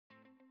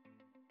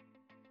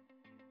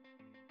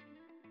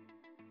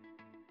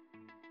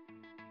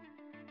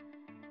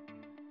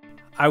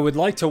I would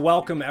like to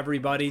welcome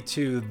everybody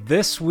to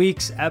this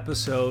week's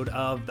episode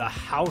of the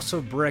House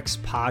of Bricks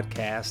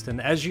podcast.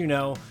 And as you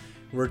know,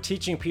 we're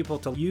teaching people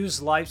to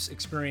use life's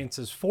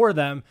experiences for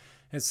them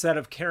instead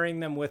of carrying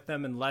them with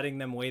them and letting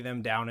them weigh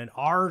them down. And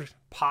our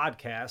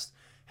podcast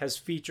has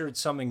featured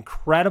some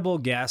incredible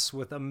guests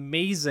with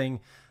amazing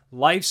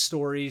life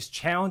stories,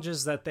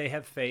 challenges that they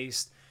have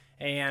faced,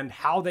 and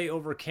how they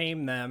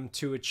overcame them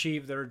to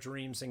achieve their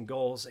dreams and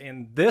goals.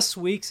 In this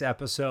week's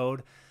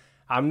episode,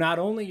 I'm not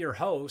only your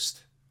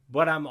host,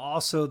 but I'm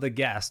also the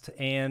guest.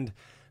 And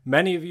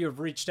many of you have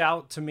reached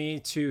out to me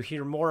to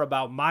hear more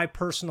about my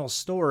personal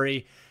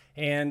story.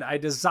 And I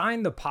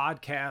designed the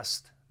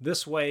podcast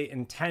this way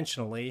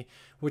intentionally,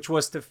 which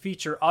was to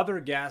feature other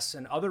guests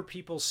and other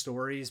people's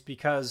stories,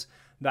 because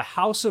the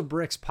House of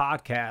Bricks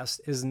podcast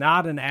is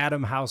not an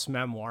Adam House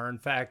memoir. In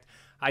fact,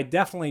 I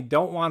definitely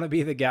don't want to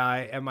be the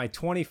guy at my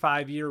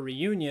 25-year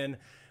reunion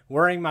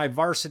wearing my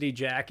varsity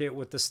jacket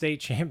with the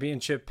state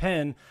championship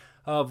pin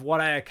of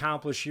what I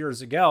accomplished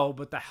years ago.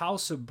 But the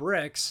House of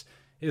Bricks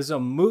is a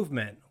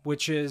movement,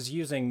 which is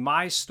using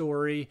my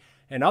story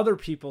and other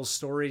people's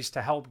stories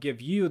to help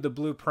give you the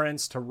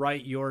blueprints to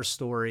write your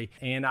story.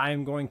 And I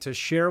am going to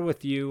share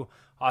with you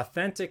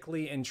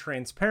authentically and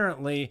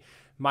transparently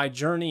my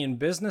journey in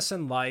business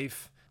and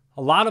life.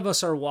 A lot of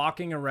us are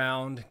walking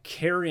around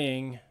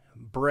carrying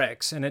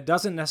bricks, and it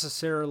doesn't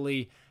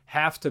necessarily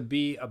have to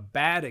be a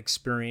bad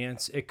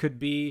experience. It could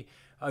be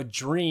a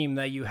dream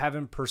that you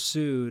haven't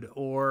pursued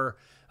or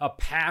a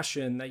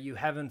passion that you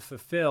haven't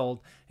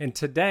fulfilled. And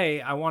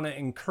today I want to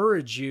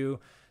encourage you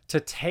to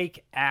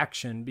take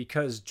action,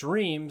 because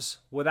dreams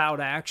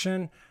without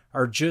action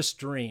are just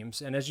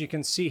dreams. And as you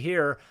can see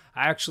here,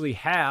 I actually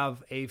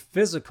have a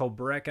physical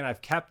brick, and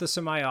I've kept this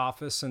in my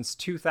office since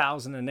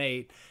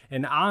 2008.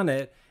 And on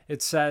it,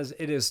 it says,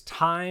 "It is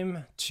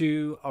time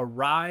to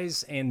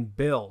arise and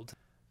build."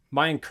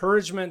 My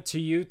encouragement to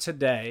you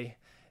today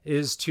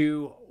is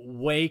to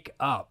wake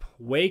up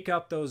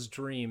those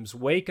dreams,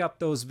 wake up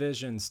those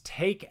visions,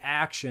 take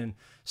action,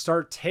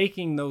 start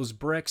taking those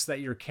bricks that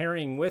you're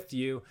carrying with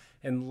you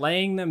and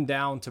laying them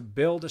down to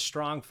build a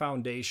strong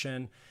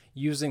foundation,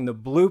 using the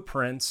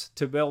blueprints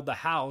to build the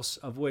house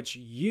of which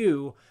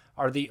you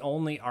are the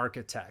only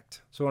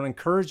architect. So I want to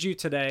encourage you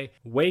today,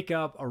 wake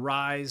up,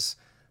 arise,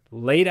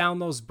 lay down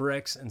those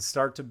bricks and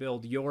start to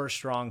build your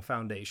strong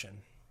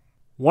foundation.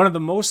 One of the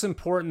most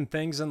important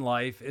things in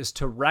life is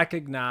to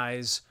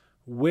recognize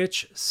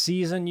which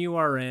season you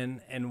are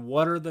in and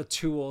what are the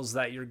tools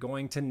that you're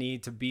going to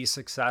need to be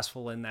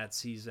successful in that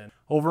season.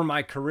 Over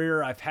my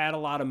career, I've had a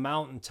lot of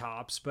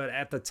mountaintops, but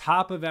at the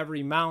top of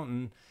every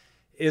mountain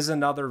is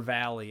another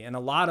valley. And a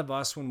lot of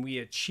us, when we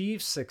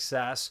achieve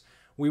success,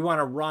 we want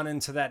to run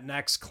into that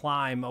next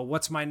climb. Oh,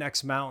 what's my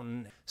next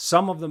mountain?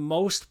 Some of the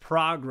most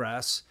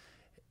progress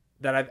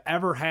that I've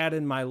ever had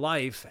in my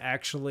life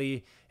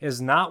actually is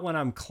not when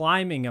I'm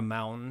climbing a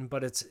mountain,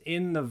 but it's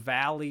in the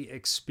valley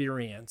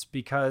experience.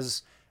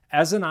 Because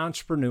as an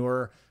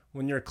entrepreneur,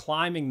 when you're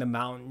climbing the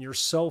mountain, you're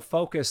so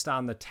focused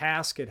on the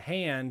task at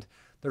hand,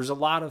 there's a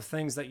lot of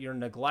things that you're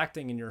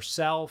neglecting in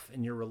yourself,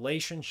 in your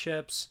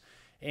relationships.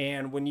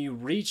 And when you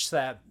reach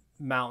that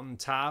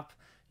mountaintop,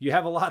 you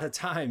have a lot of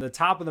time. The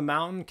top of the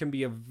mountain can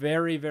be a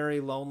very, very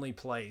lonely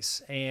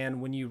place. And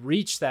when you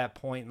reach that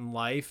point in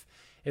life,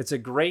 it's a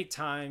great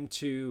time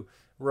to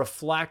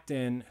reflect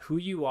in who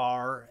you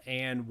are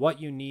and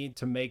what you need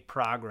to make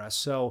progress.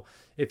 So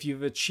if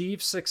you've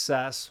achieved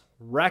success,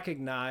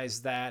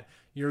 recognize that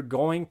you're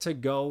going to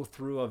go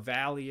through a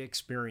valley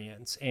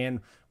experience.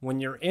 And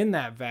when you're in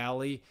that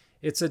valley,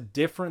 it's a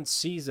different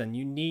season.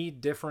 You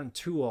need different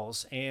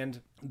tools. And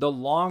the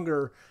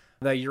longer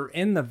that you're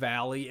in the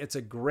valley, it's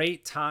a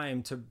great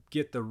time to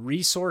get the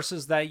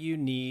resources that you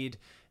need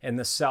and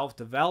the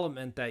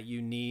self-development that you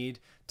need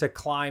to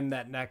climb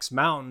that next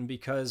mountain,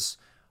 because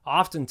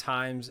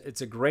oftentimes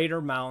it's a greater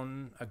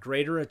mountain, a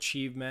greater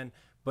achievement,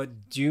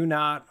 but do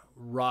not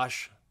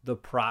rush the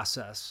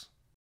process.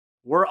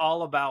 We're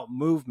all about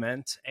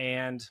movement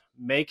and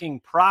making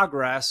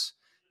progress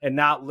and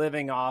not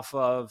living off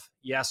of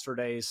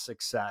yesterday's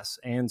success.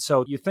 And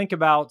so you think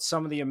about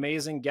some of the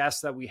amazing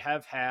guests that we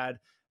have had,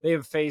 they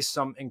have faced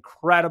some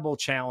incredible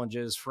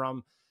challenges,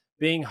 from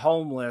being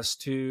homeless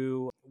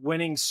to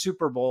winning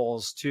Super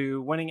Bowls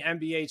to winning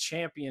NBA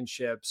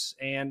championships.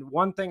 And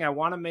one thing I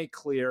want to make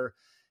clear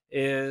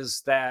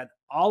is that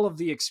all of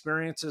the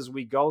experiences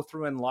we go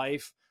through in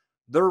life,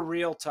 they're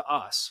real to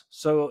us.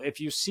 So if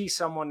you see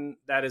someone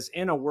that is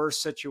in a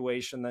worse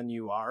situation than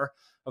you are,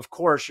 of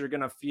course, you're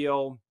going to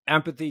feel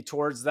empathy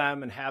towards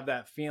them and have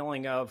that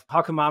feeling of,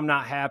 how come I'm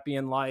not happy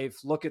in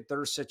life? Look at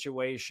their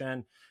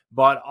situation.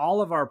 But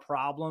all of our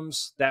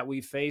problems that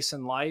we face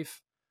in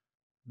life,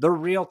 they're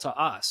real to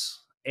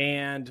us.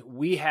 And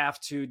we have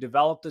to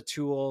develop the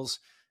tools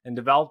and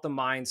develop the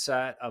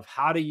mindset of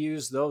how to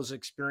use those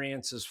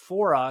experiences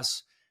for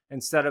us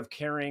instead of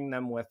carrying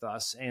them with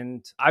us.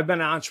 And I've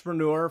been an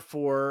entrepreneur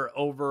for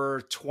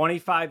over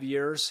 25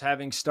 years,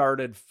 having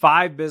started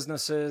 5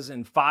 businesses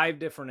in 5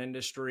 different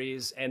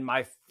industries. And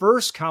my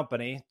first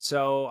company,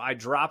 so I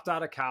dropped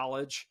out of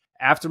college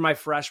after my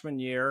freshman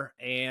year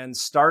and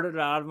started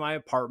out of my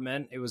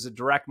apartment. It was a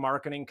direct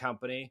marketing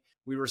company.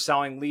 We were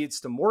selling leads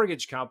to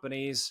mortgage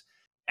companies.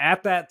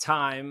 At that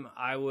time,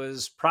 I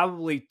was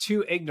probably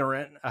too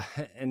ignorant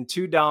and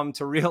too dumb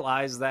to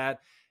realize that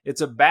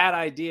it's a bad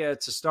idea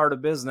to start a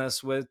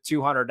business with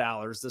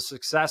 $200. The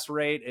success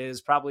rate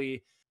is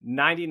probably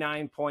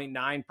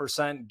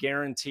 99.9%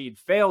 guaranteed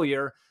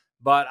failure.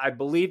 But I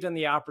believed in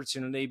the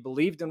opportunity,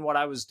 believed in what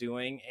I was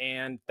doing.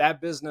 And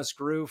that business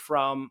grew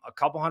from a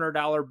couple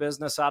 $100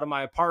 business out of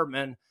my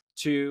apartment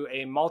to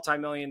a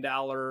multi-million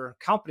dollar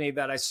company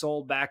that I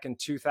sold back in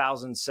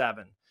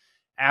 2007.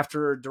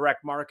 After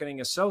Direct Marketing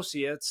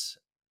Associates,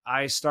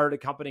 I started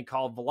a company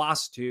called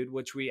Velocitude,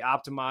 which we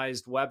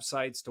optimized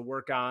websites to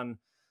work on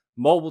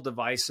mobile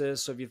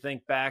devices. So if you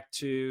think back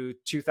to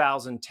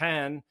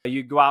 2010,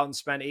 you go out and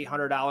spend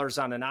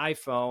 $800 on an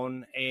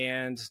iPhone,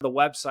 and the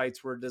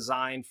websites were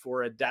designed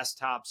for a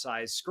desktop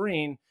size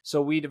screen.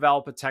 So we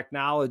developed a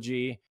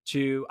technology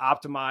to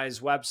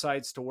optimize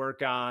websites to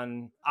work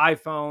on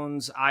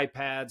iPhones,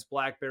 iPads,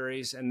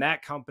 Blackberries. And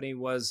that company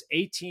was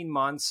 18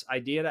 months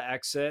idea to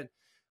exit.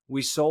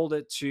 We sold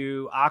it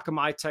to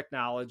Akamai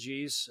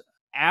Technologies.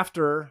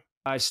 After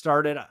I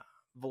started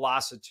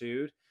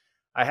Velocitude,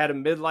 I had a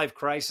midlife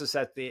crisis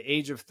at the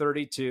age of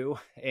 32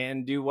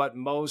 and do what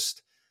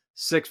most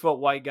 6-foot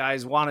white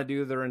guys want to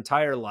do their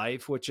entire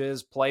life, which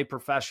is play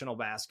professional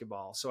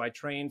basketball. So I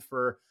trained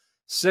for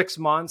 6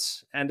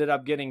 months, ended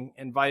up getting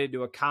invited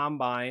to a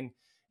combine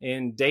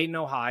in Dayton,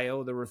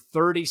 Ohio. There were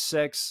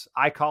 36,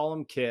 I call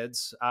them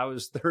kids. I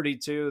was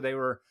 32. They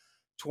were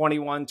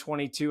 21,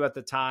 22 at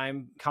the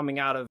time, coming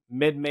out of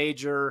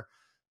mid-major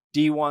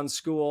D1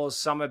 schools.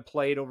 Some had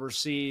played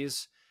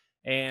overseas.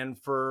 And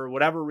for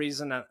whatever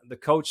reason, the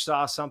coach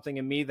saw something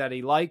in me that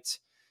he liked.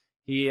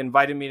 He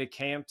invited me to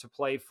camp to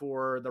play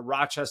for the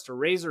Rochester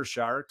Razor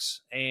Sharks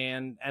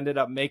and ended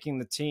up making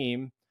the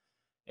team.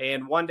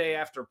 And one day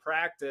after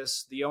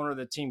practice, the owner of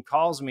the team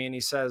calls me and he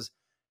says,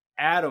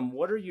 "Adam,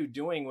 what are you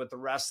doing with the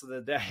rest of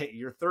the day?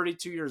 You're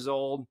 32 years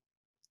old.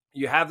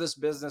 You have this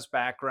business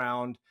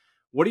background.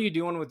 What are you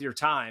doing with your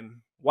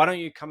time? Why don't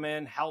you come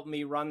in, help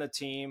me run the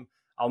team?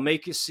 I'll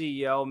make you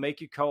CEO,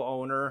 make you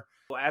co-owner."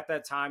 At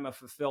that time, I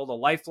fulfilled a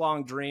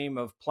lifelong dream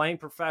of playing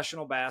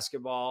professional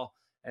basketball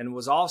and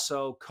was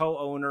also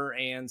co-owner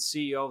and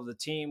CEO of the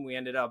team. We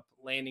ended up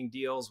landing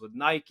deals with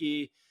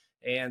Nike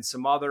and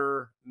some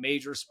other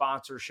major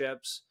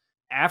sponsorships.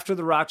 After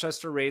the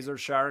Rochester Razor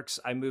Sharks,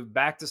 I moved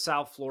back to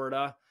South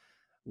Florida,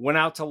 went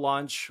out to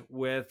lunch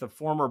with a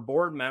former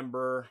board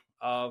member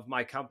of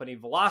my company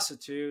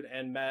Velocitude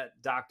and met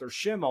Dr.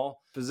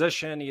 Schimmel,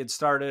 physician. He had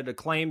started a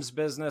claims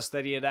business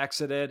that he had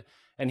exited.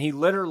 And he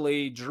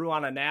literally drew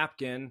on a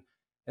napkin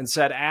and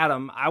said,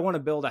 "Adam, I want to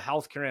build a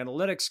healthcare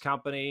analytics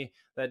company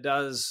that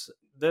does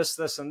this,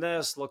 this, and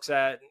this, looks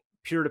at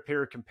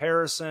peer-to-peer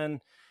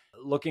comparison,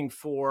 looking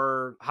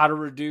for how to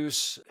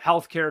reduce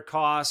healthcare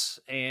costs."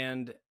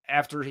 And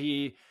after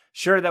he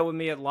shared that with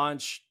me at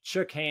lunch,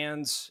 shook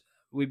hands,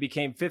 we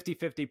became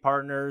 50-50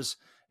 partners.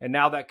 And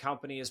now that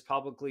company is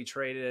publicly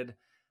traded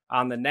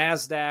on the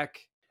NASDAQ.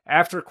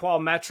 After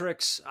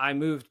Qualmetrics, I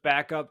moved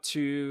back up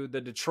to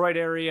the Detroit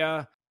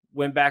area,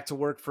 went back to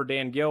work for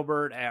Dan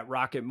Gilbert at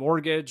Rocket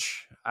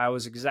Mortgage. I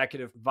was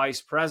executive vice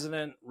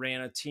president,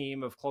 ran a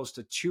team of close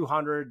to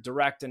 200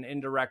 direct and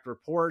indirect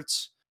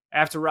reports.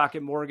 After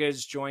Rocket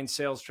Mortgage, joined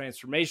Sales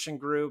Transformation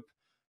Group,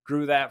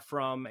 grew that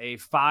from a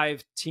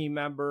 5-team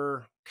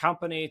member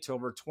company to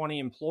over 20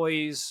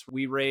 employees.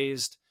 We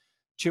raised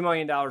 $2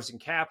 million in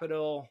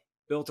capital,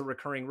 built a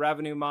recurring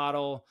revenue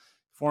model,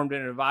 formed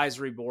an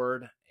advisory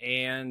board,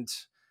 and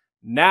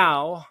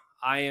now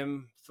I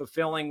am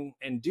fulfilling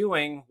and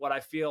doing what I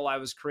feel I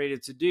was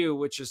created to do,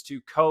 which is to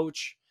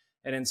coach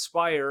and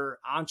inspire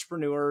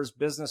entrepreneurs,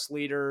 business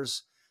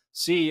leaders,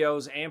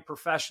 CEOs, and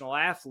professional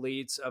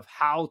athletes of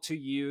how to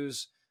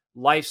use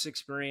life's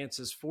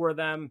experiences for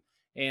them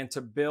and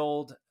to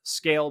build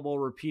scalable,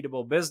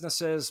 repeatable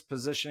businesses,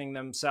 positioning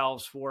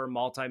themselves for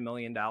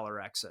multi-million dollar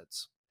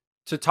exits.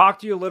 To talk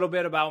to you a little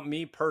bit about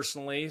me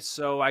personally,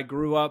 so I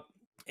grew up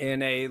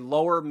in a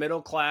lower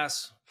middle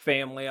class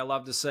family. I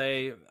love to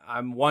say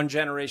I'm one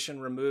generation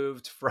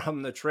removed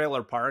from the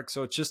trailer park.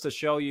 So it's just to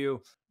show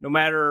you, no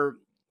matter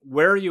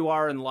where you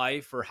are in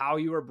life or how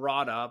you were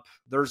brought up,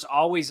 there's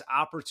always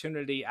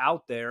opportunity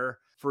out there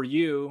for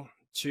you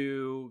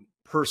to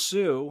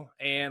pursue.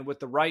 And with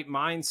the right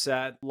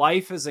mindset,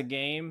 life is a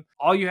game.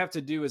 All you have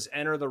to do is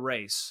enter the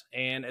race.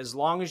 And as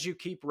long as you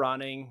keep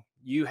running,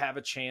 you have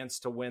a chance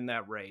to win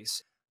that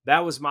race.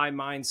 That was my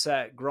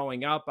mindset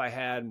growing up. I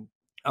had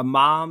a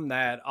mom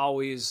that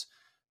always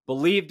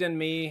believed in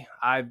me.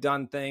 I've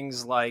done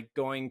things like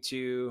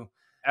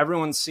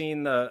everyone's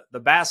seen the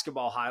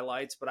basketball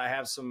highlights, but I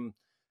have some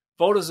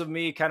photos of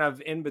me kind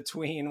of in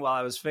between while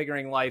I was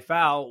figuring life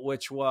out,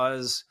 which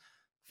was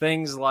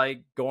things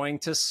like going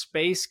to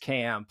space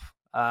camp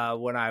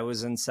when I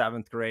was in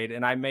 7th grade.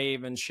 And I may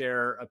even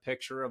share a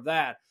picture of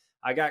that.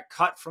 I got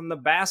cut from the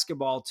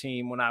basketball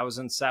team when I was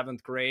in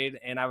 7th grade,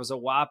 and I was a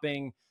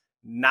whopping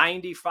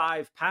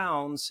 95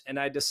 pounds and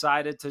I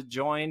decided to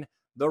join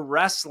the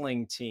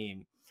wrestling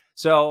team.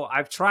 So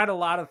I've tried a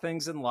lot of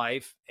things in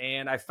life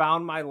and I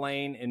found my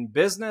lane in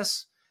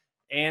business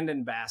and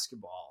in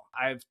basketball.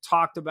 I've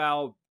talked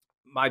about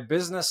my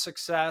business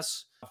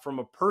success from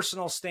a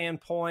personal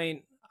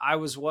standpoint. I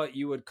was what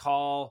you would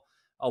call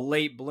a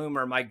late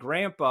bloomer. My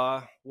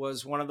grandpa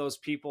was one of those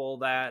people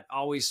that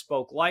always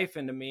spoke life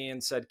into me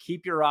and said,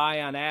 keep your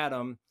eye on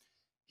Adam.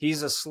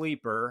 He's a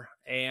sleeper.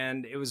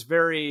 And it was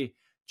very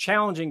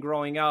challenging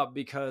growing up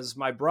because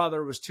my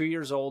brother was 2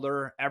 years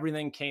older.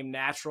 Everything came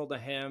natural to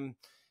him.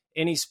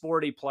 Any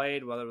sport he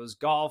played, whether it was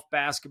golf,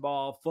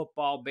 basketball,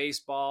 football,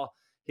 baseball,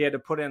 he had to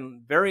put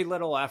in very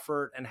little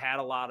effort and had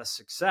a lot of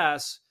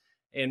success.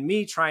 And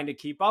me trying to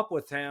keep up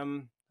with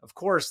him, of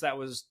course, that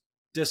was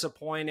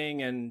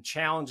disappointing and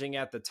challenging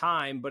at the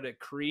time, but it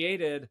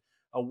created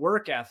a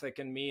work ethic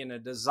in me and a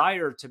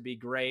desire to be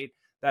great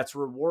that's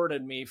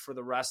rewarded me for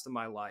the rest of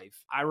my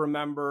life. I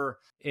remember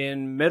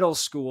in middle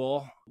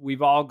school,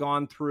 we've all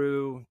gone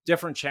through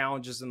different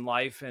challenges in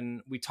life,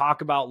 and we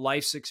talk about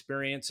life's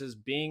experiences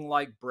being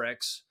like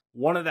bricks.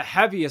 One of the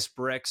heaviest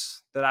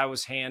bricks that I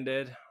was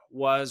handed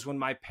was when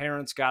my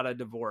parents got a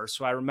divorce.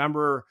 So I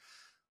remember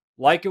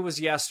like it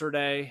was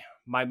yesterday,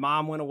 my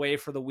mom went away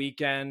for the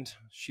weekend.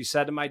 She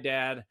said to my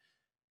dad,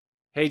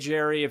 hey,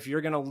 Jerry, if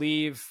you're going to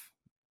leave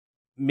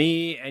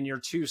me and your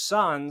two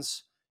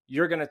sons,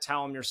 you're going to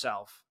tell them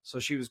yourself. So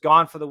she was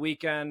gone for the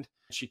weekend.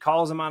 She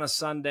calls him on a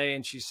Sunday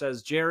and she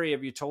says, Jerry,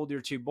 have you told your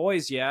two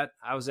boys yet?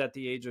 I was at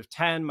the age of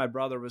 10. My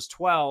brother was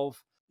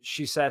 12.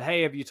 She said,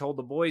 hey, have you told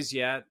the boys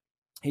yet?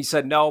 He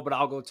said, no, but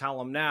I'll go tell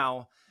them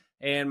now.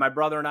 And my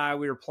brother and I,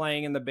 we were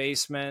playing in the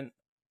basement,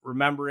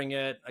 remembering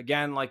it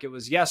again like it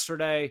was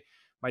yesterday.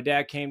 My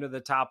dad came to the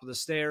top of the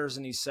stairs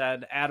and he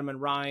said, Adam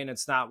and Ryan,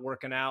 it's not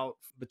working out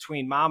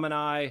between mom and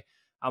I.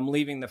 I'm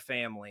leaving the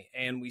family.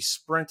 And we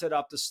sprinted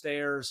up the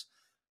stairs,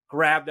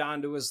 grabbed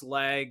onto his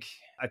leg.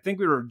 I think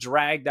we were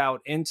dragged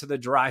out into the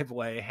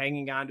driveway,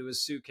 hanging onto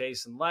his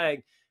suitcase and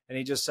leg. And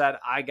he just said,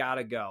 I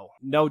gotta go.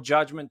 No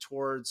judgment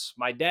towards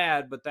my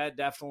dad, but that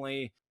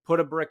definitely put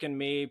a brick in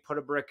me, put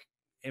a brick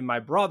in my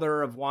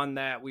brother of one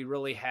that we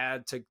really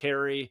had to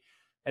carry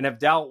and have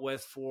dealt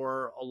with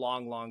for a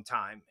long, long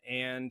time.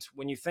 And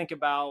when you think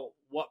about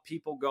what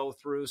people go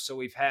through, so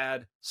we've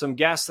had some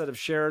guests that have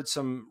shared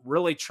some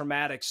really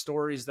traumatic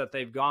stories that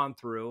they've gone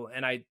through.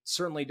 And I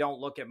certainly don't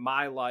look at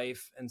my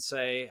life and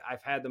say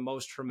I've had the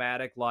most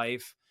traumatic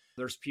life.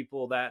 There's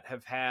people that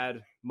have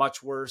had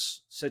much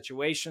worse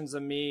situations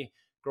than me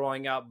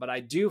growing up, but I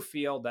do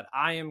feel that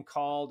I am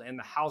called, and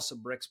the House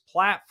of Bricks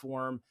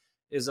platform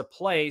is a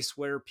place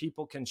where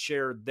people can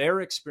share their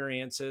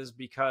experiences,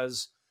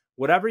 because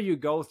whatever you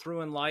go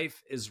through in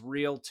life is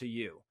real to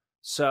you.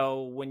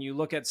 So when you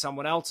look at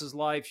someone else's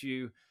life,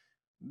 you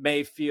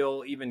may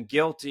feel even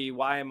guilty.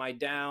 Why am I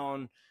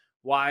down?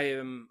 Why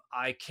am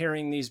I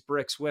carrying these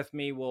bricks with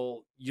me?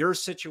 Well, your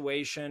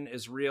situation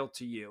is real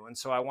to you. And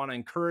so I want to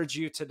encourage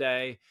you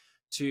today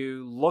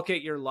to look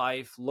at your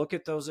life, look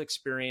at those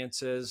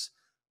experiences,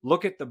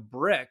 look at the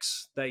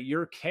bricks that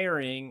you're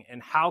carrying,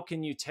 and how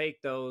can you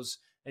take those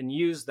and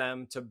use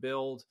them to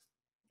build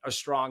a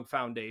strong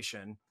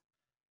foundation.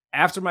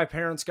 After my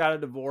parents got a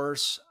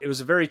divorce, it was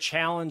a very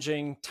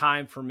challenging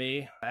time for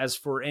me. As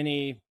for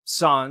any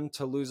son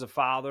to lose a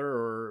father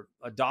or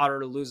a daughter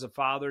to lose a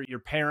father, your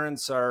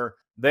parents are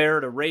there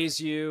to raise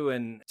you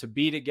and to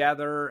be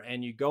together,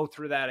 and you go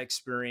through that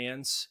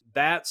experience.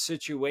 That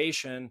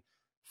situation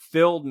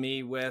filled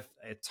me with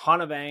a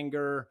ton of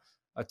anger,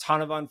 a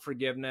ton of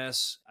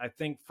unforgiveness. I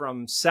think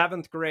from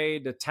 7th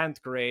grade to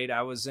 10th grade,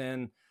 I was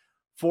in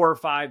 4 or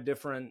 5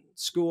 different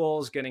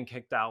schools, getting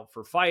kicked out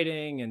for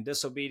fighting and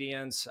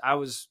disobedience. I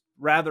was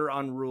rather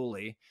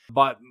unruly,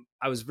 but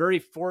I was very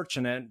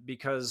fortunate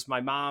because my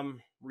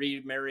mom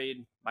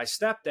remarried my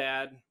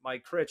stepdad,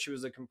 Mike Critch, who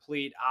was a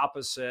complete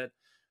opposite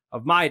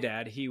of my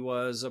dad. He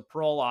was a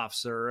parole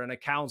officer and a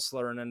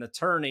counselor and an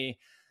attorney.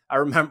 I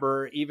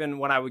remember even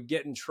when I would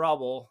get in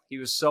trouble, he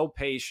was so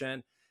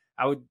patient.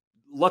 I would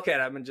look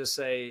at him and just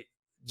say,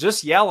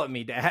 just yell at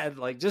me, Dad.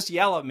 Like, just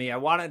yell at me. I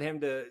wanted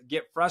him to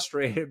get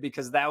frustrated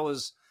because that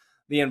was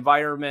the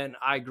environment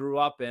I grew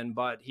up in.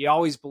 But he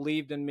always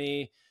believed in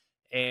me.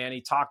 And he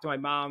talked to my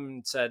mom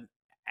and said,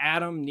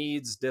 Adam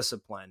needs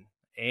discipline.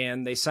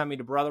 And they sent me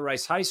to Brother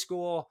Rice High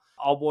School,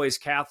 all boys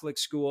Catholic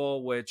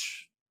school,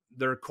 which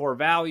their core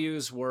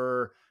values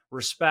were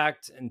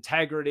respect,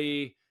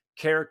 integrity,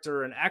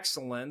 character, and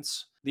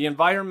excellence. The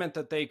environment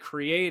that they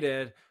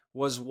created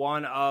was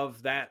one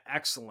of that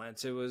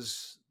excellence. It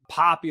was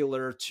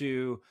popular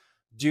to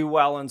do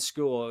well in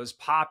school. It was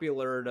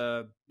popular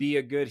to be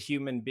a good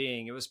human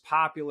being. It was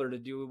popular to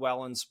do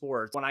well in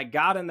sports. When I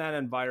got in that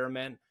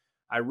environment,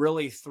 I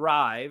really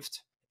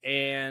thrived,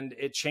 and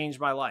it changed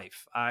my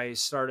life. I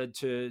started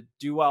to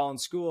do well in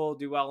school,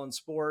 do well in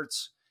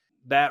sports.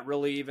 That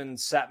really even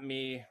set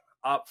me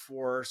up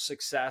for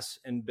success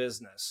in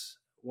business.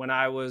 When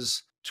I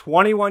was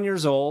 21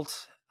 years old,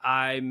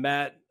 I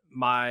met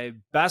my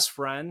best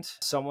friend,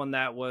 someone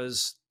that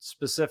was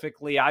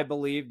specifically, I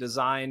believe,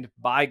 designed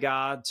by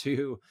God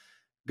to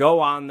go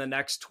on the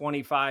next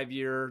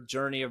 25-year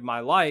journey of my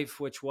life,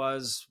 which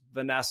was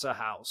Vanessa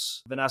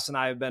House. Vanessa and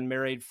I have been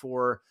married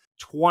for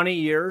 20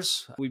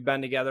 years. We've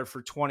been together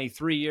for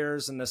 23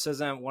 years. And this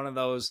isn't one of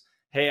those,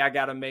 hey, I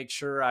got to make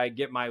sure I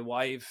get my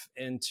wife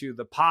into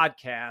the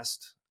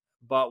podcast.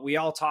 But we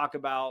all talk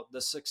about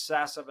the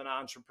success of an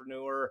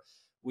entrepreneur.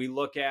 We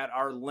look at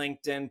our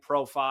LinkedIn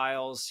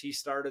profiles. He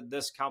started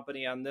this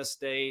company on this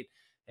date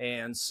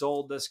and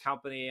sold this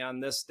company on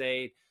this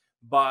date.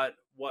 But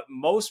what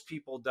most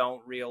people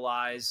don't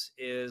realize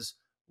is,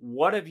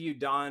 what have you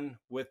done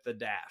with the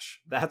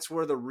dash? That's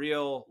where the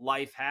real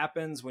life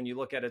happens. When you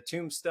look at a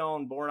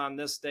tombstone, born on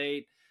this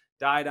date,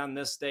 died on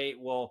this date.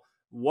 Well,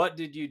 what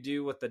did you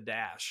do with the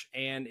dash?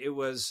 And it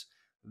was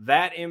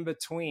that in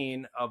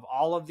between of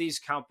all of these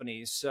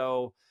companies.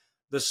 So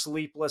the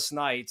sleepless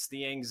nights,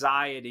 the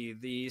anxiety,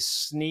 the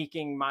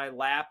sneaking my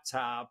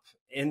laptop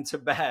into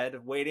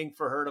bed, waiting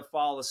for her to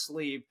fall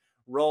asleep,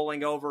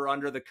 rolling over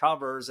under the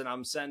covers, and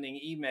I'm sending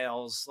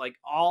emails, like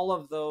all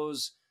of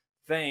those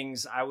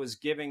things. I was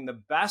giving the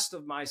best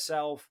of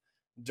myself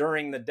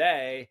during the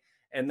day.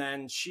 And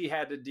then she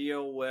had to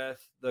deal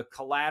with the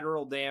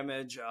collateral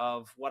damage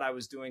of what I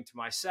was doing to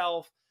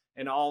myself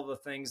and all the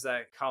things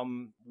that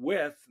come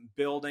with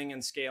building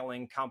and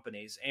scaling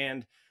companies.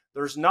 And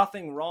there's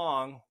nothing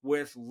wrong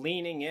with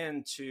leaning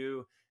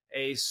into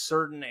a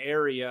certain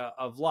area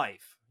of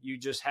life. You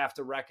just have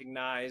to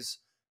recognize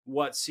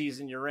what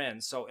season you're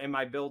in. So am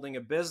I building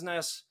a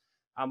business?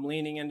 I'm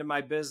leaning into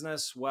my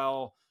business.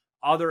 Well,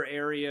 other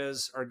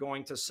areas are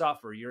going to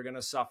suffer. You're going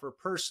to suffer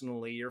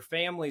personally. Your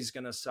family's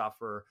going to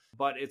suffer.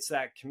 But it's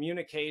that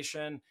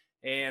communication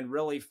and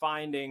really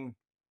finding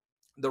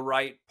the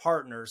right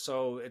partner.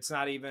 So it's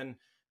not even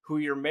who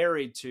you're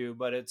married to,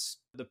 but it's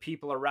the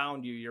people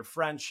around you, your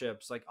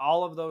friendships, like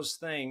all of those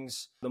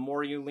things. The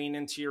more you lean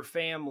into your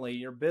family,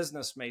 your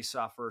business may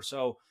suffer.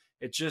 So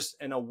it's just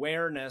an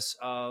awareness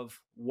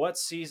of what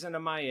season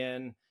am I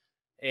in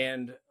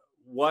and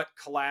what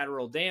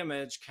collateral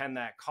damage can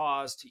that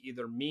cause to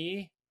either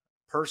me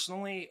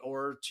personally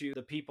or to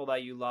the people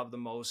that you love the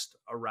most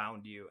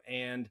around you.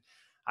 And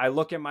I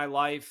look at my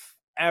life,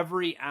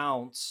 every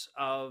ounce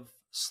of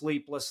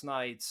sleepless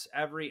nights,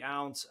 every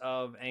ounce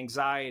of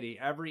anxiety,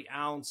 every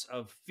ounce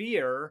of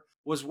fear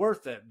was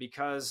worth it,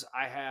 because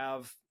I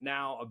have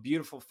now a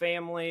beautiful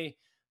family.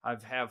 I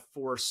have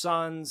 4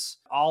 sons.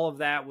 All of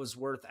that was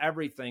worth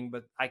everything.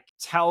 But I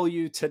tell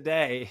you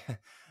today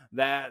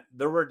that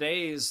there were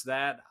days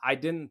that I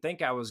didn't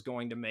think I was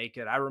going to make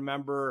it. I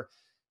remember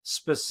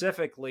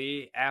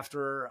specifically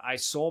after I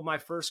sold my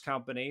first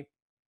company,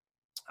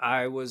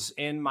 I was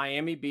in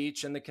Miami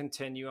Beach in the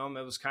Continuum.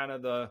 It was kind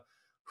of the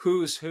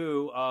who's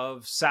who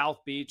of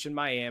South Beach in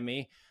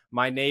Miami.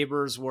 My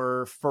neighbors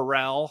were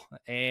Pharrell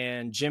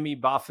and Jimmy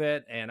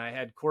Buffett, and I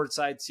had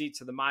courtside seats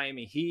to the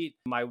Miami Heat.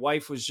 My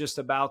wife was just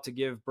about to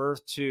give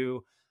birth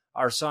to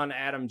our son,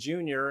 Adam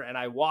Jr., and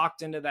I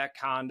walked into that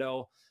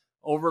condo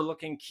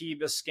overlooking Key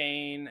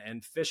Biscayne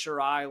and Fisher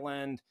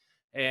Island.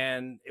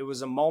 And it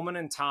was a moment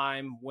in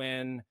time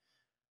when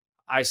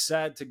I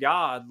said to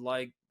God,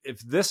 like, if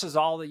this is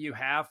all that you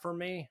have for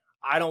me,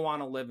 I don't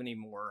want to live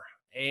anymore.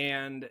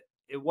 And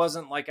it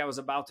wasn't like I was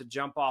about to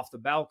jump off the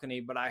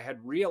balcony, but I had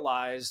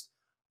realized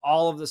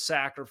all of the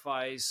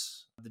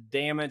sacrifice, the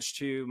damage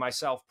to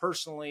myself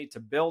personally, to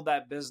build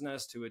that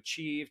business, to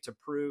achieve, to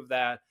prove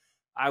that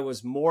I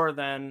was more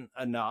than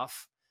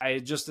enough. I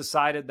had just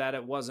decided that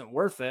it wasn't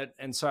worth it.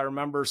 And so I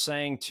remember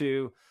saying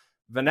to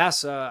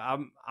Vanessa,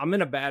 I'm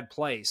in a bad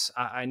place.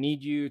 I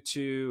need you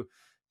to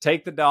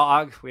take the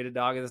dog. We had a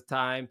dog at the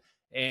time,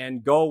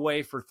 and go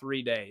away for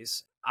 3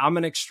 days. I'm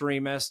an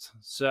extremist.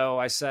 So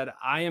I said,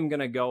 I am going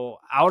to go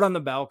out on the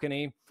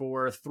balcony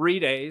for 3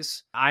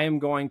 days. I am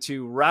going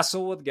to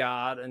wrestle with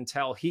God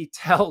until he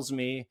tells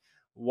me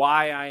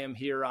why I am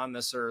here on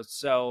this earth.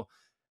 So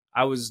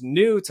I was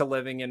new to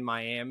living in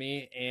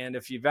Miami. And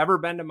if you've ever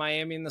been to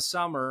Miami in the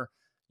summer,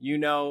 you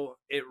know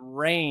it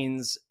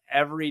rains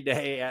every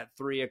day at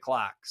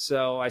 3:00.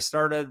 So I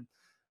started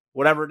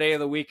whatever day of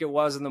the week it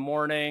was in the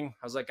morning.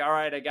 I was like, all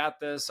right, I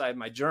got this. I had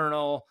my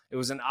journal. It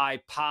was an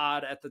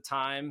iPod at the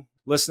time,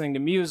 listening to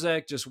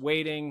music, just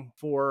waiting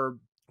for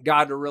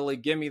God to really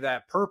give me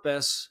that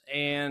purpose.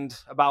 And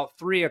about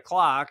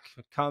 3:00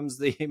 comes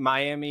the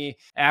Miami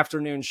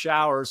afternoon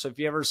shower. So if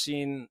you ever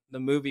seen the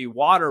movie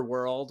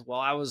Waterworld, well,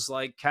 I was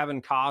like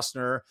Kevin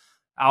Costner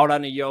out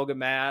on a yoga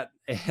mat,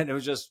 and it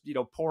was just,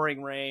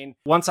 pouring rain.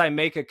 Once I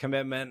make a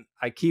commitment,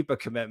 I keep a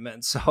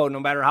commitment. So no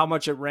matter how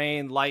much it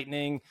rained,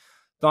 lightning,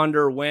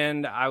 thunder,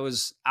 wind, I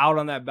was out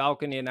on that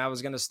balcony, and I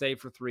was going to stay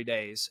for 3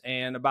 days.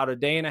 And about a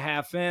day and a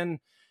half in,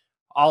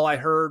 all I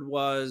heard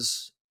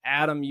was,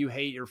 Adam, you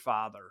hate your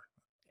father.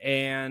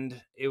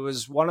 And it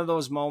was one of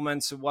those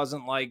moments. It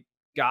wasn't like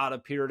God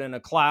appeared in a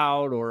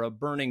cloud or a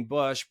burning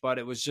bush, but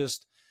it was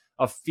just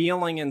a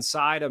feeling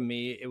inside of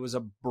me. It was a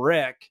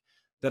brick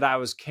that I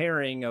was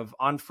carrying of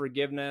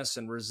unforgiveness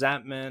and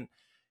resentment.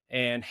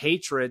 and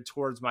hatred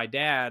towards my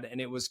dad,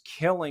 and it was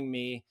killing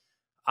me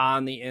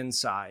on the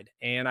inside.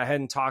 And I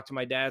hadn't talked to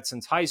my dad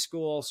since high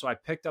school, so I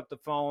picked up the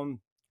phone,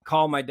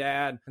 called my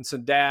dad, and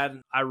said,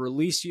 "Dad, I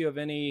release you of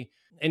any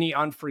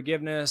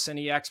unforgiveness,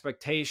 any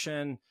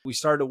expectation." We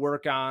started to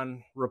work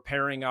on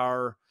repairing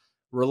our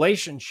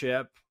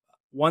relationship.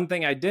 One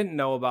thing I didn't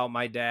know about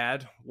my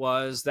dad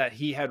was that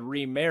he had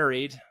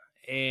remarried,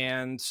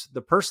 and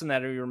the person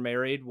that he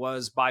remarried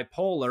was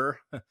bipolar,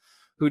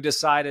 who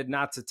decided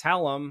not to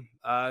tell him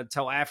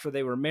till after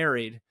they were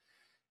married.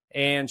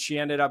 And she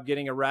ended up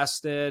getting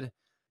arrested.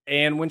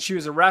 And when she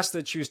was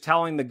arrested, she was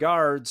telling the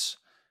guards,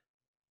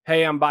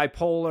 "Hey, I'm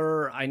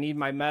bipolar. I need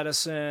my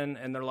medicine."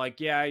 And they're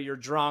like, "Yeah, you're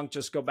drunk.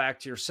 Just go back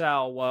to your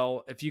cell."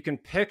 Well, if you can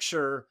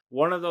picture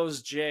one of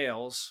those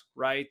jails,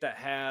 right, that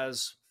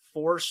has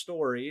 4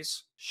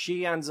 stories,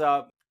 she ends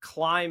up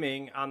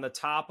climbing on the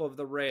top of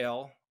the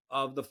rail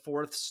of the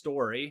 4th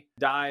story,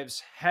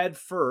 dives head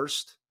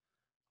first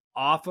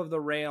off of the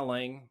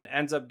railing,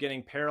 ends up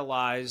getting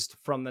paralyzed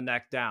from the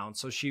neck down.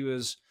 So she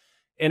was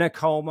in a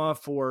coma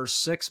for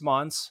 6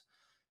 months.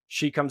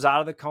 She comes out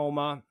of the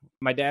coma.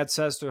 My dad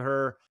says to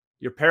her,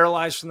 "You're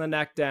paralyzed from the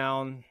neck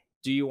down.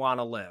 Do you want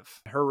to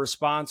live?" Her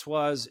response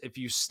was, "If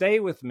you stay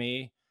with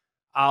me,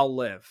 I'll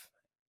live."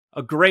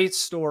 A great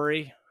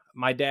story.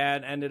 My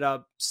dad ended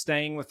up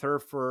staying with her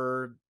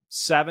for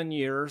 7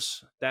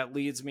 years. That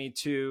leads me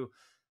to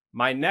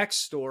my next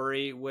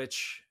story,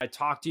 which I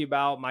talked to you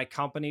about, my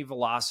company,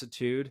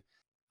 Velocitude.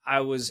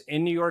 I was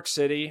in New York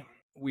City.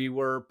 We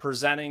were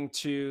presenting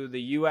to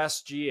the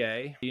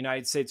USGA, the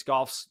United States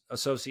Golf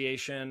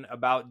Association,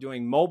 about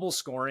doing mobile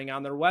scoring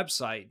on their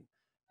website.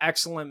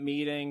 Excellent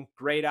meeting,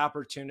 great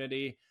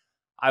opportunity.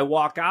 I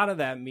walk out of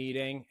that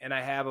meeting and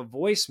I have a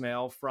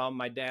voicemail from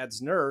my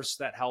dad's nurse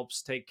that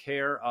helps take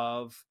care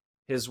of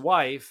his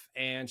wife.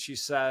 And she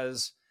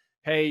says,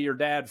 "Hey, your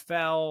dad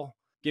fell.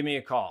 Give me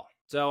a call."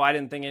 So I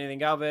didn't think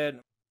anything of it.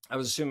 I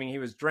was assuming he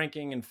was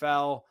drinking and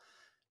fell,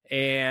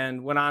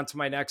 and went on to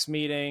my next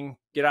meeting.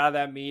 Get out of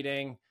that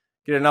meeting,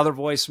 get another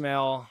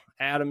voicemail.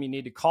 "Adam, you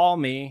need to call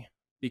me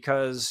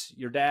because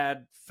your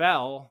dad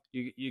fell.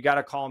 You got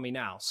to call me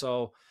now."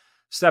 So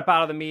step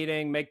out of the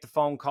meeting, make the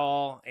phone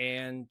call.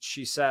 And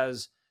she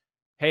says,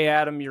 "Hey,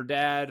 Adam, your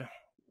dad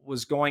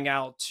was going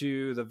out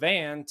to the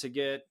van to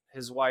get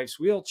his wife's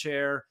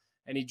wheelchair,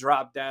 and he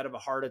dropped dead of a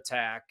heart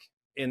attack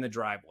in the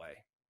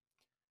driveway."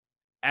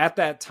 At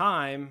that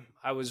time,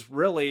 I was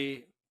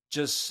really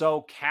just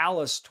so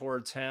callous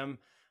towards him.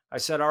 I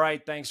said, "All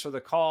right, thanks for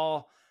the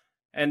call."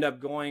 End up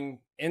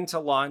going into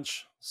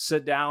lunch,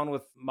 sit down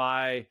with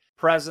my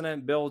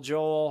president, Bill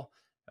Joel,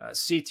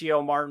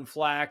 CTO, Martin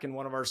Flack, and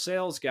one of our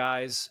sales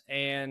guys.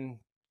 And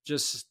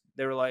just,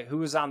 they were like, "Who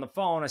was on the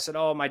phone?" I said,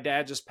 "Oh, my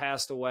dad just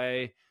passed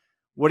away.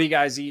 What are you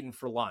guys eating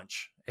for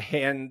lunch?"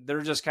 And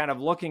they're just kind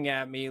of looking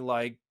at me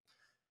like,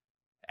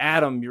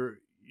 "Adam,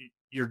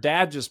 your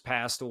dad just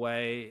passed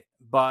away."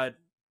 But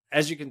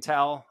as you can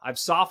tell, I've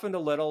softened a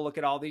little. Look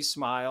at all these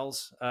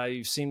smiles.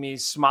 You've seen me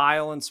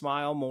smile and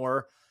smile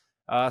more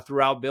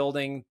throughout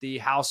building the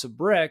House of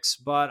Bricks,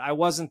 but I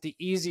wasn't the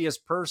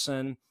easiest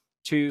person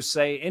to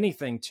say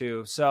anything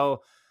to.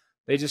 So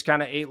they just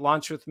kind of ate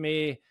lunch with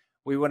me.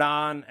 We went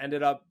on,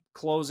 ended up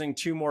closing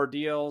 2 more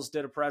deals,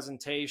 did a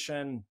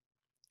presentation.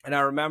 And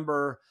I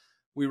remember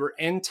we were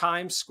in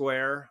Times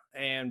Square,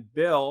 and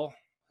Bill,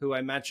 who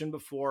I mentioned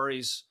before,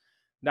 he's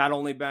not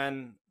only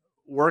been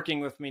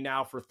working with me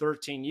now for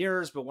 13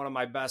 years, but one of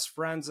my best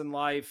friends in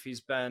life.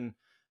 He's been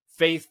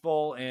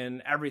faithful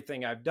in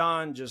everything I've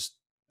done, just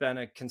been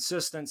a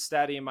consistent,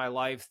 steady in my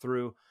life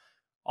through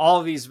all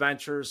of these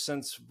ventures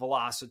since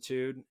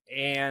Velocitude.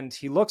 And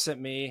he looks at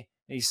me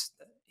and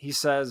he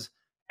says,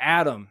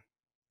 "Adam,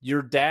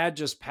 your dad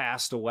just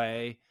passed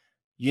away.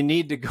 You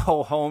need to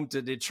go home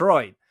to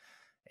Detroit."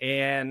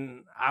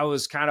 And I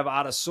was kind of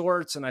out of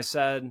sorts. And I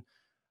said,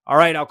 "All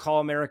right, I'll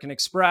call American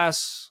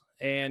Express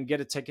and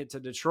get a ticket to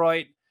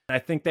Detroit." I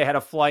think they had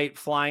a flight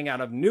flying out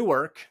of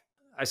Newark.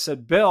 I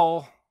said,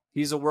 "Bill,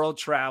 he's a world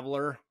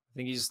traveler. I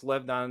think he's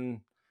lived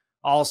on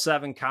all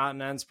 7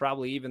 continents,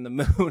 probably even the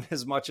moon,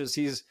 as much as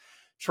he's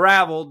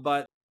traveled."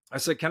 But I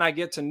said, "Can I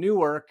get to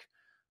Newark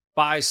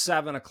by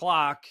 7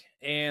 o'clock?"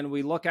 And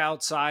we look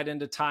outside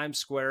into Times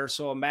Square.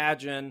 So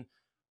imagine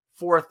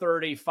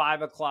 4:30,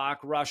 5 o'clock,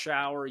 rush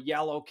hour,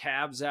 yellow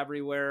cabs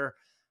everywhere.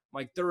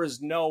 Like, there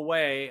is no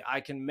way I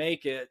can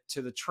make it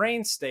to the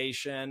train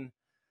station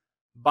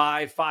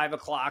by 5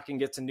 o'clock and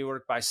get to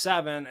Newark by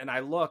 7. And I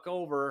look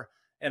over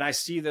and I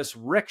see this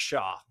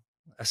rickshaw.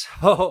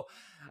 So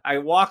I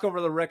walk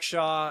over the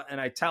rickshaw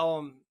and I tell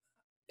him,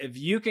 "If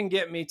you can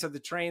get me to the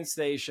train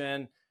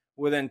station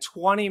within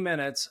 20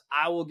 minutes,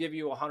 I will give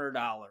you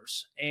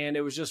 $100. And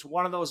it was just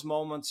one of those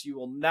moments you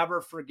will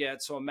never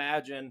forget. So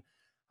imagine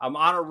I'm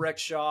on a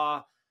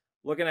rickshaw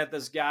looking at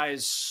this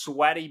guy's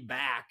sweaty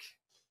back,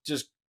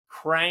 just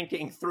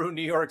cranking through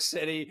New York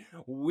City,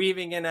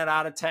 weaving in and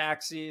out of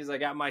taxis. I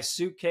got my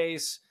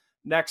suitcase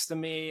next to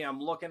me. I'm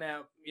looking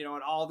at,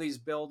 at all these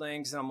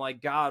buildings, and I'm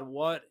like, "God,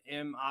 what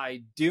am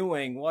I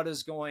doing? What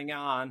is going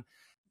on?"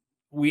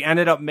 we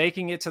ended up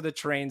making it to the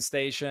train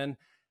station.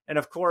 And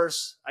of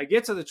course, I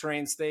get to the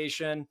train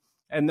station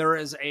and there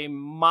is a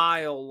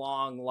mile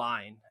long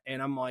line.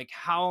 And I'm like,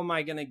 how am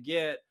I going to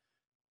get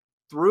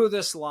through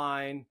this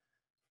line,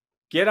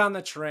 get on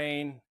the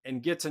train,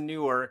 and get to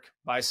Newark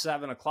by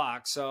 7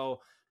 o'clock?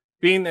 So,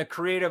 being the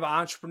creative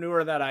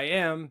entrepreneur that I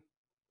am,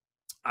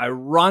 I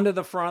run to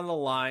the front of the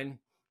line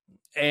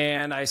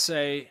and I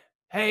say,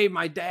 "Hey,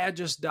 my dad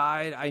just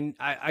died.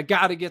 I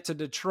got to get to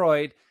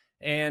Detroit."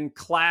 And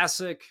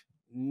classic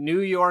New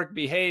York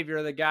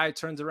behavior, the guy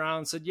turns around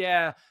and said,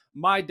 "Yeah,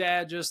 my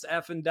dad just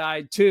effing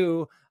died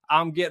too.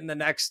 I'm getting the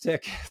next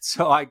ticket."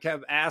 So I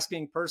kept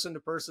asking person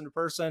to person to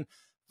person.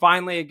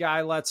 Finally, a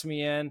guy lets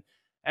me in.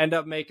 End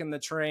up making the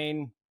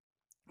train,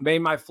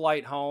 made my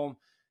flight home,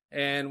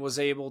 and was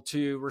able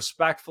to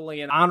respectfully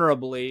and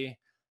honorably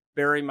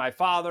bury my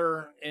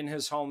father in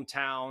his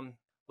hometown.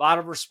 A lot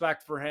of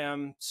respect for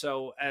him.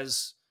 So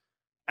as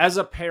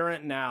a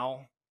parent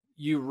now,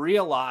 you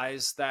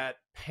realize that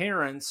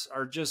parents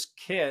are just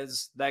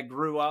kids that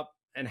grew up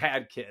and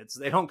had kids.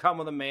 They don't come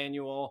with a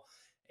manual.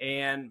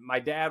 And my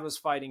dad was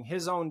fighting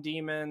his own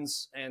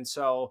demons. And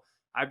so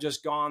I've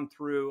just gone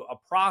through a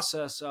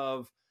process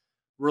of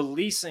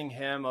releasing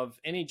him of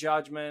any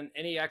judgment,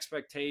 any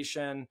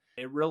expectation.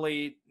 It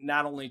really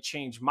not only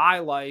changed my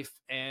life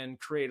and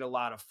create a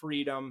lot of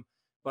freedom,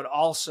 but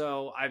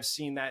also I've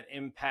seen that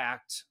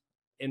impact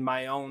in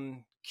my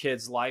own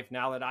kid's life.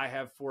 Now that I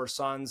have 4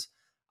 sons,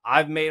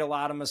 I've made a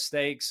lot of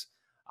mistakes.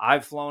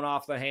 I've flown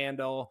off the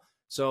handle.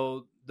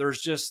 So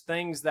there's just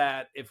things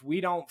that if we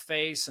don't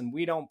face and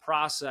we don't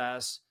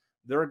process,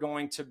 they're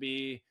going to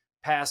be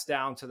passed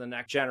down to the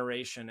next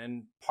generation.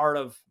 And part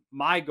of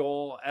my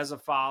goal as a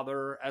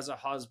father, as a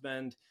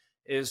husband,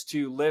 is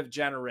to live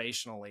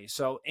generationally.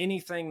 So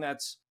anything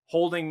that's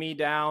holding me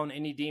down,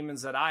 any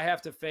demons that I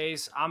have to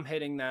face, I'm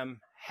hitting them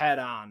head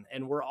on.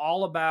 And we're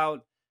all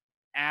about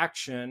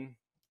action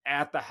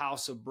at the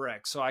House of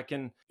Brick. So I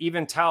can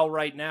even tell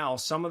right now,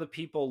 some of the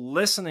people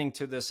listening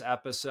to this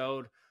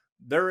episode,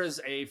 there is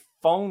a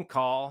phone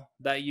call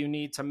that you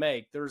need to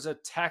make. There's a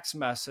text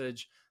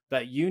message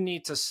that you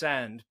need to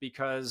send,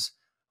 because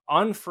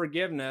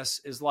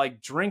unforgiveness is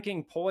like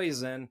drinking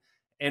poison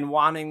and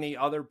wanting the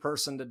other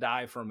person to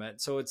die from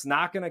it. So it's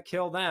not going to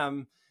kill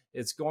them,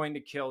 it's going to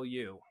kill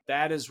you.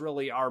 That is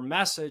really our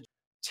message.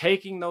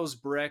 Taking those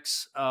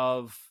bricks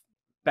of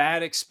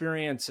bad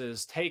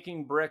experiences,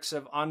 taking bricks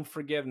of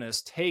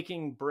unforgiveness,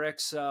 taking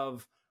bricks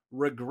of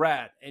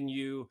regret, and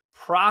you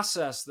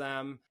process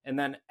them. And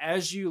then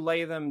as you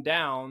lay them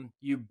down,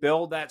 you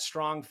build that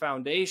strong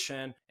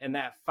foundation. And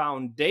that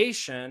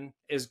foundation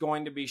is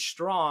going to be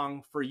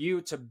strong for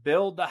you to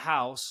build the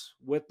house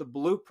with the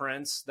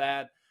blueprints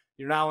that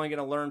you're not only going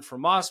to learn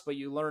from us, but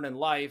you learn in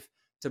life,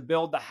 to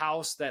build the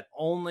house that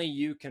only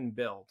you can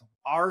build.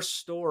 Our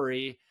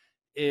story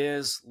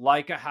is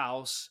like a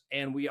house,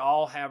 and we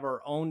all have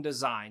our own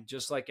design.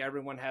 Just like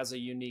everyone has a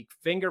unique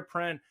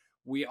fingerprint,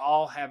 we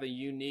all have a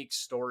unique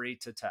story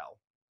to tell.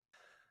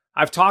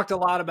 I've talked a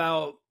lot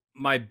about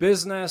my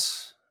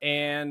business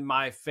and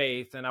my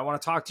faith, and I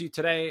want to talk to you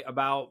today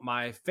about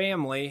my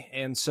family.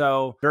 And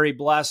so, very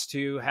blessed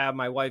to have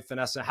my wife,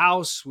 Vanessa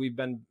House. We've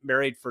been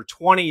married for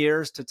 20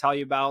 years. To tell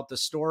you about the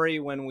story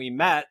when we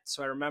met,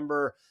 so I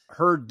remember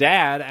her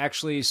dad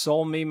actually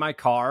sold me my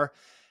car,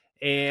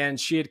 and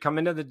she had come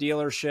into the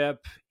dealership.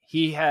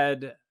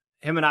 Him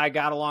and I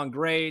got along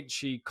great.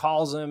 She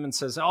calls him and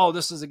says, "Oh,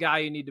 this is a guy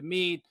you need to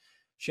meet."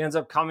 She ends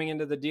up coming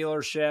into the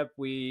dealership.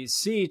 We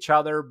see each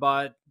other,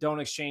 but don't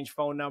exchange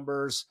phone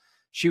numbers.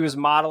 She was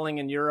modeling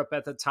in Europe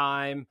at the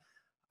time.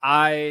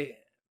 I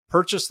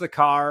purchased the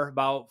car.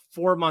 About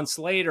 4 months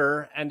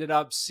later, ended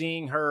up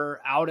seeing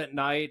her out at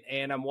night,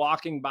 and I'm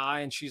walking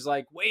by and she's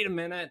like, "Wait a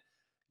minute,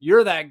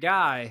 you're that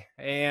guy."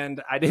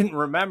 And I didn't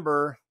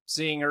remember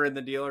seeing her in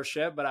the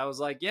dealership, but I was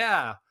like,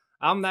 "Yeah,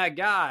 I'm that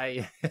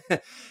guy."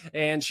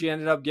 And she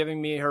ended up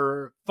giving me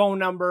her phone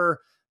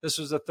number. This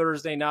was a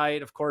Thursday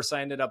night. Of course,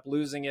 I ended up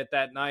losing it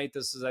that night.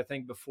 This is, I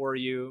think, before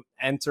you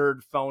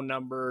entered phone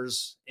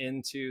numbers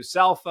into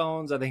cell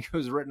phones. I think it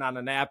was written on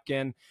a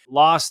napkin.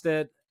 Lost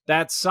it.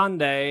 That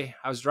Sunday,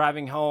 I was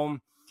driving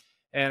home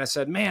and I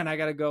said, "Man, I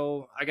got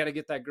to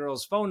get that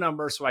girl's phone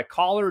number." So I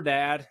call her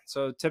dad.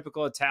 So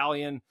typical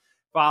Italian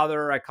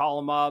father. I call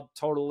him up,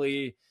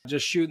 totally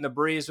just shooting the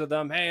breeze with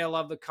him. "Hey, I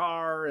love the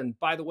car. And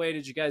by the way,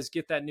 did you guys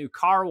get that new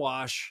car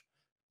wash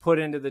put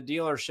into the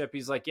dealership?"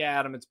 He's like, "Yeah,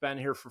 Adam, it's been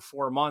here for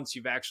 4 months.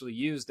 You've actually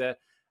used it."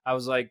 I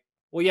was like,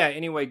 "Well, yeah,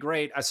 anyway,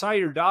 great. I saw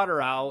your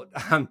daughter out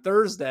on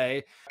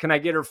Thursday. Can I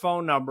get her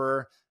phone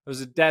number?" There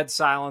was a dead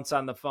silence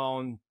on the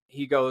phone.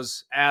 He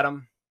goes,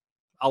 "Adam,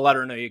 I'll let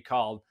her know you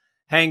called."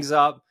 Hangs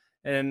up,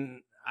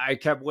 and I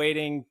kept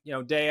waiting,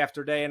 day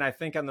after day. And I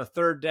think on the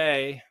third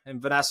day,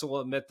 and Vanessa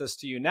will admit this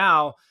to you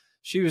now,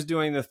 she was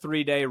doing the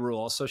 3-day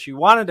rule. So she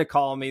wanted to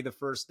call me the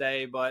first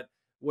day, but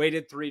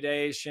waited 3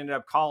 days. She ended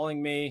up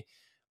calling me,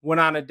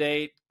 went on a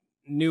date,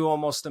 knew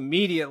almost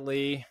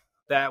immediately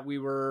that we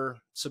were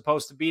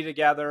supposed to be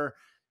together.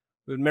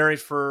 We've been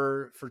married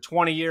for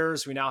 20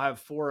 years. We now have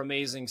 4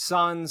 amazing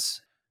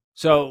sons.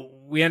 So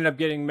we ended up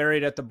getting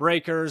married at the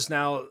Breakers.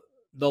 Now,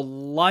 the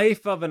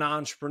life of an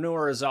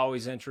entrepreneur is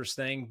always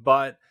interesting,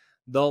 but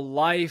the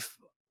life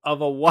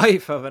of a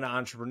wife of an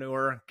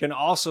entrepreneur can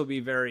also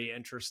be very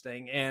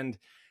interesting. And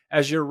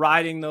as you're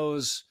riding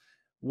those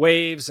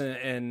waves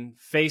and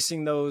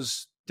facing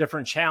those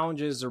different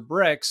challenges or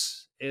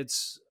bricks,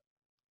 it's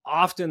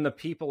often the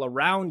people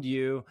around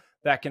you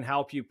that can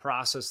help you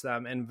process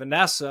them. And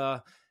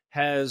Vanessa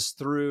has,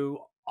 through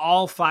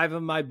all 5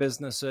 of my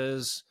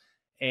businesses,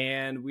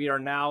 and we are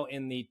now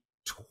in the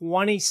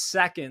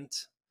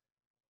 22nd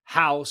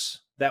house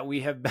that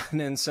we have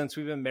been in since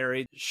we've been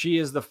married. She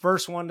is the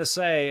first one to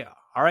say,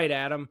 all right,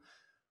 Adam,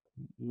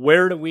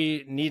 where do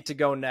we need to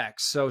go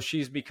next? So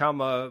she's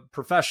become a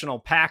professional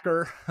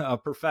packer, a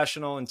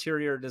professional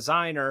interior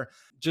designer,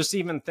 just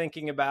even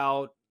thinking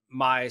about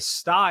my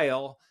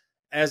style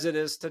as it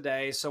is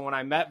today. So when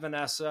I met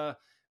Vanessa,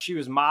 she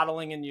was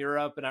modeling in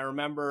Europe. And I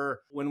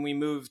remember when we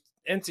moved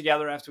in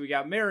together after we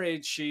got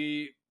married,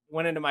 she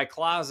went into my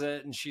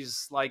closet and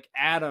she's like,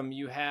 Adam,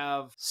 you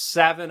have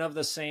 7 of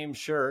the same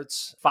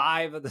shirts,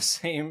 5 of the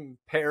same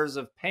pairs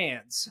of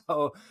pants.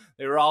 So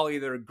they were all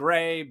either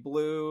gray,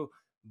 blue,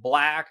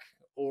 black,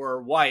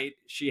 or white.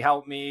 She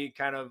helped me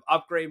kind of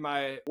upgrade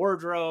my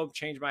wardrobe,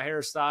 change my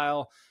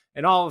hairstyle,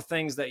 and all the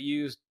things that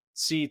you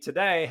see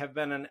today have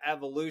been an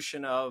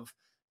evolution of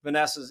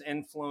Vanessa's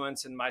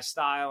influence in my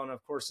style. And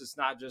of course, it's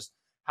not just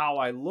how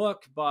I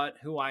look, but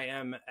who I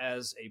am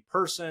as a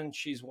person.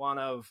 She's one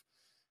of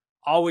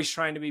always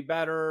trying to be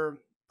better,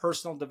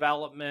 personal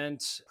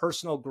development,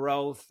 personal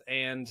growth.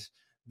 And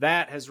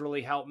that has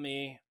really helped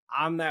me.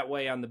 I'm that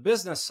way on the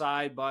business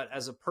side, but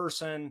as a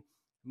person,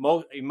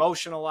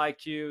 emotional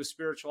IQ,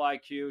 spiritual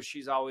IQ,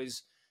 she's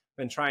always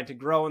been trying to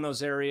grow in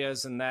those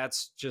areas. And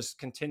that's just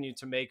continued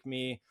to make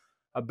me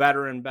a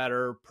better and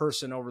better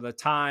person over the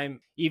time.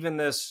 Even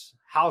this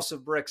House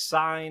of Bricks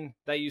sign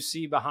that you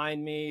see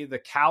behind me, the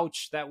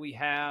couch that we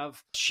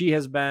have, she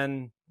has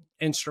been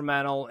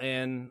instrumental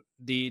in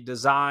the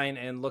design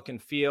and look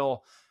and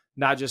feel,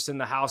 not just in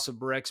the House of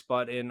Bricks,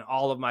 but in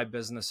all of my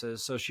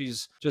businesses. So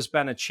she's just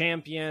been a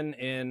champion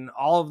in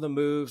all of the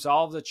moves,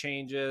 all of the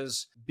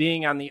changes,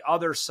 being on the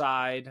other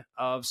side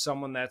of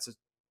someone that's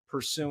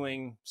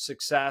pursuing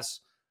success.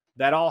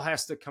 That all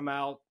has to come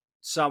out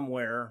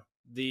somewhere.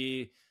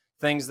 The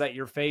things that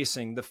you're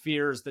facing, the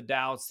fears, the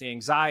doubts, the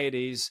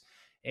anxieties.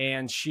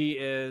 And she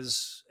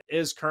is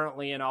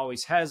currently and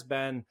always has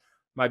been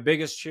my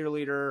biggest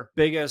cheerleader,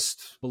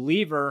 biggest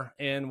believer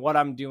in what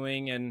I'm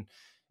doing. And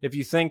if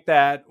you think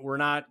that we're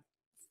not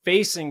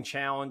facing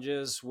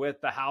challenges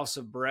with the House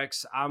of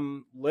Bricks,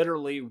 I'm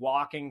literally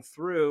walking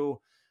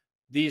through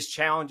these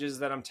challenges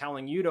that I'm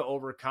telling you to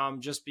overcome.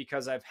 Just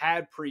because I've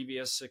had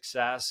previous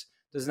success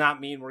does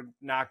not mean we're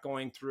not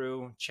going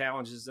through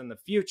challenges in the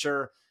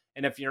future.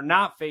 And if you're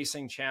not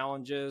facing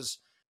challenges,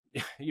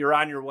 you're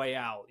on your way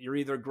out. You're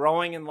either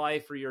growing in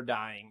life or you're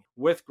dying.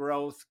 With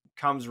growth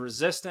comes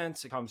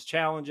resistance, it comes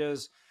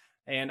challenges,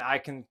 and I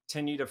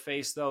continue to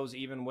face those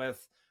even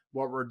with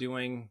what we're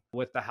doing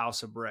with the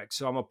House of Bricks.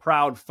 So I'm a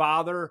proud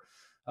father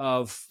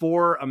of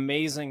 4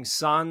 amazing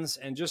sons,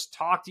 and just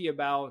talk to you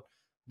about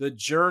the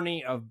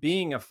journey of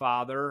being a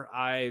father.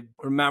 I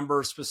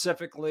remember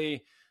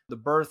specifically the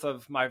birth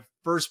of my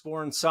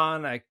firstborn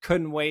son. I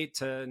couldn't wait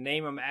to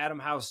name him Adam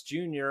House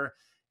Jr.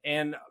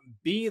 and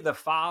be the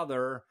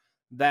father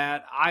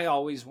that I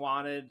always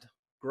wanted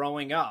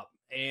growing up.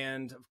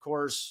 And of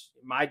course,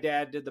 my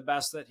dad did the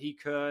best that he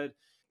could.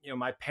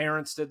 My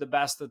parents did the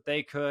best that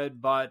they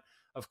could. But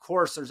of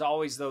course, there's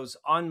always those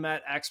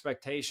unmet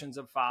expectations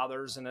of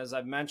fathers. And as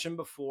I've mentioned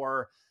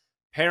before,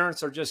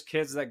 parents are just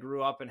kids that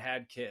grew up and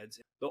had kids.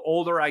 The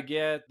older I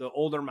get, the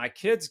older my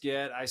kids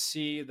get, I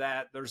see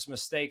that there's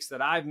mistakes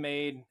that I've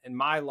made in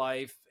my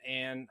life.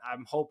 And I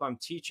hope I'm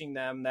teaching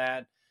them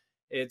that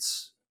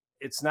it's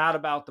not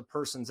about the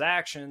person's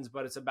actions,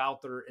 but it's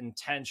about their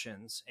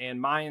intentions.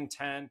 And my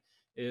intent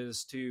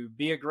is to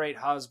be a great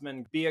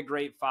husband, be a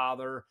great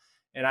father.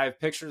 And I have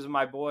pictures of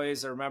my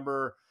boys. I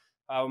remember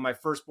when my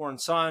firstborn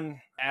son,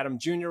 Adam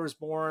Jr., was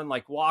born,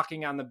 like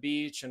walking on the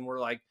beach, and we're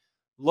like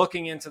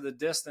looking into the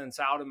distance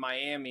out in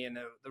Miami. And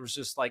there was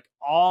just like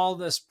all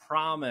this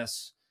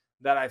promise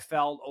that I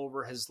felt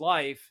over his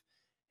life.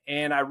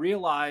 And I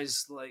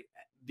realized, like,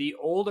 the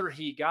older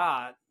he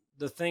got,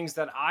 the things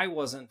that I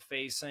wasn't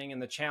facing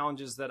and the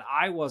challenges that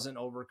I wasn't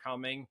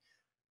overcoming,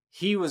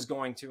 he was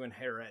going to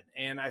inherit.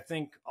 And I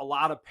think a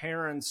lot of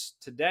parents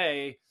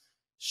today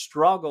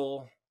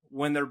struggle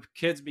when their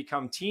kids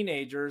become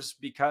teenagers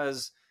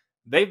because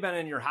they've been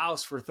in your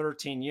house for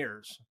 13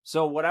 years.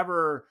 So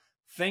whatever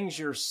things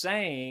you're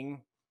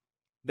saying,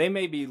 they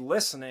may be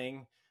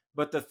listening,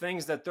 but the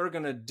things that they're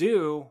going to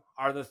do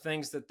are the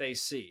things that they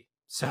see.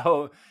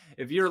 So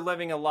if you're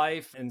living a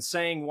life and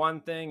saying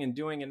one thing and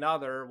doing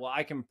another, well,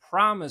 I can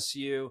promise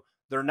you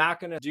they're not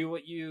going to do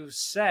what you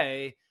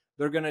say.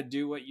 They're going to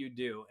do what you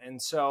do.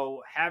 And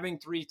so having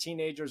 3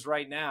 teenagers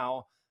right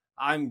now,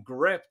 I'm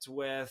gripped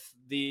with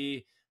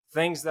the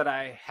things that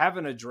I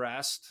haven't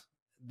addressed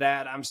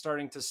that I'm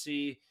starting to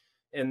see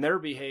in their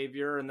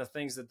behavior and the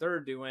things that they're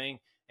doing.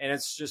 And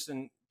it's just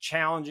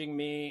challenging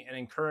me and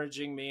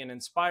encouraging me and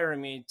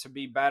inspiring me to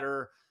be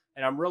better.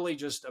 And I'm really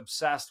just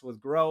obsessed with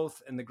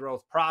growth and the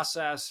growth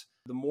process.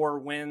 The more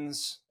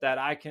wins that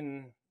I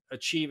can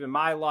achieve in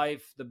my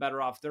life, the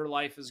better off their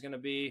life is going to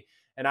be.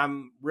 And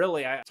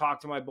I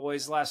talked to my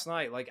boys last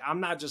night. Like, I'm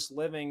not just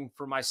living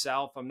for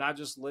myself. I'm not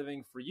just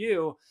living for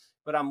you,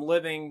 but I'm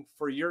living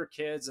for your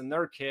kids and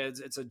their kids.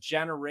 It's a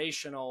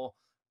generational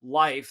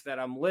life that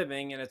I'm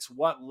living. And it's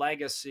what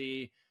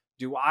legacy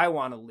do I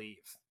want to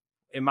leave?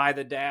 Am I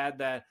the dad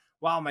that,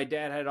 wow, my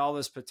dad had all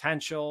this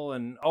potential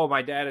and, oh,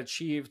 my dad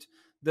achieved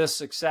this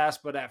success,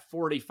 but at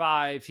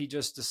 45, he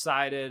just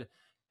decided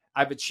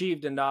I've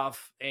achieved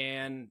enough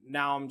and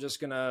now I'm just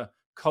going to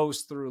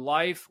coast through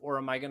life? Or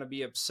am I going to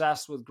be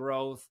obsessed with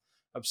growth,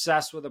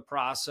 obsessed with the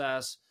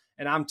process?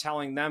 And I'm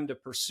telling them to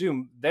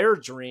pursue their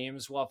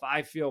dreams. Well, if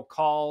I feel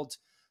called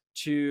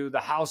to the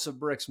House of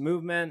Bricks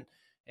movement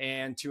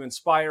and to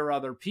inspire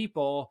other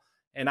people,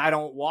 and I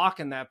don't walk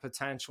in that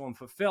potential and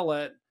fulfill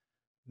it,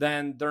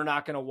 then they're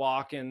not going to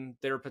walk in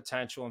their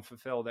potential and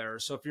fulfill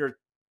theirs. So if you're a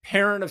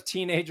parent of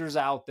teenagers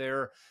out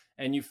there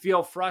and you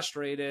feel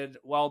frustrated,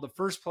 well, the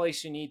first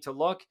place you need to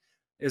look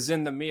is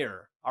in the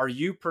mirror. Are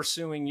you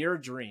pursuing your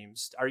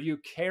dreams? Are you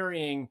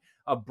carrying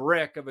a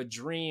brick of a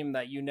dream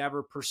that you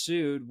never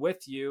pursued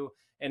with you?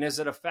 And is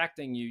it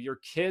affecting you? Your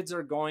kids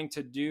are going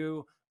to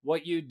do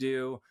what you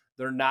do.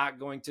 They're not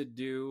going to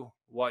do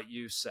what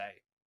you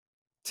say.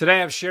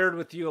 Today, I've shared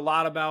with you a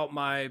lot about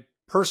my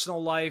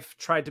personal life,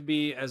 tried to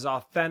be as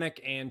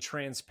authentic and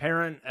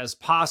transparent as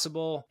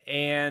possible.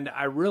 And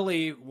I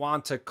really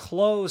want to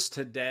close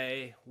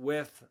today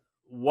with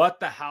what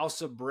the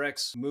House of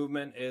Bricks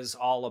movement is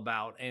all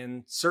about.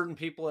 And certain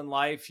people in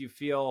life, you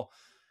feel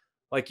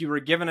like you were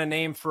given a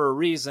name for a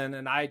reason.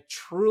 And I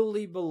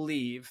truly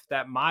believe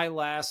that my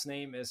last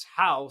name is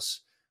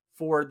House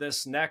for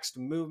this next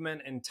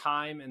movement and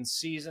time and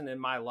season in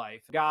my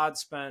life. God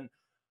spent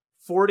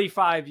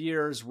 45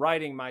 years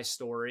writing my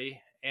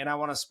story, and I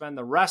want to spend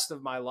the rest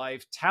of my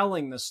life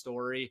telling the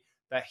story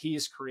that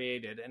he's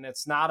created. And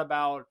it's not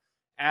about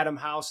Adam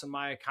House and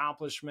my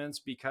accomplishments,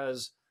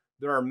 because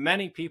there are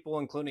many people,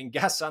 including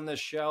guests on this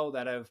show,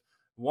 that have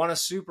won a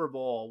Super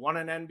Bowl, won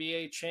an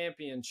NBA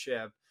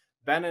championship,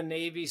 been a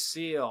Navy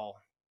SEAL,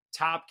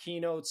 top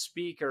keynote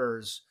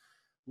speakers,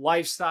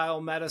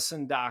 lifestyle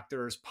medicine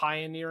doctors,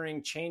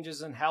 pioneering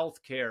changes in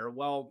healthcare.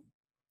 Well,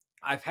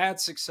 I've had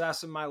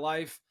success in my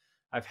life.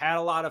 I've had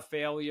a lot of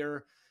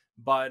failure,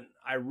 but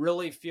I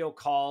really feel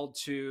called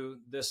to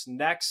this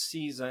next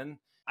season.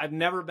 I've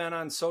never been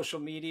on social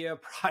media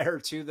prior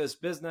to this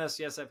business.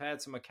 Yes, I've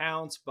had some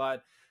accounts,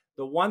 but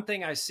the one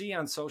thing I see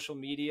on social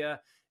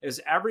media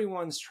is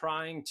everyone's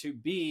trying to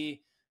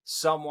be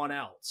someone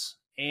else.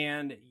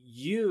 And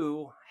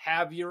you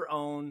have your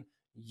own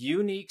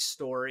unique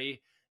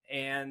story.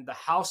 And the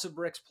House of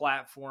Bricks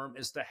platform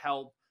is to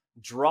help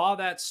draw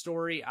that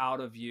story out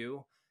of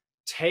you,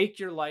 take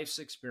your life's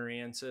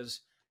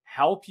experiences,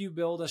 help you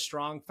build a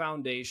strong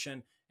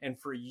foundation, and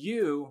for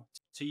you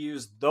to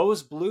use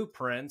those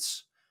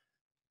blueprints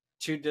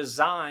to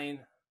design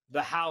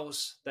the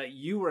house that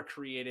you were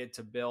created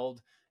to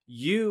build.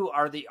 You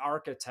are the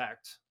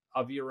architect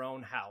of your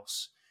own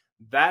house.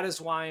 That is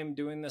why I'm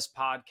doing this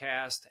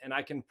podcast. And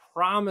I can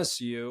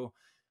promise you,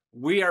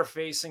 we are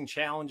facing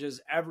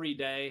challenges every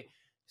day.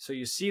 So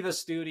you see the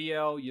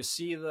studio, you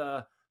see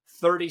the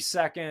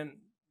 30-second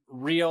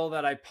reel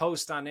that I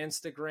post on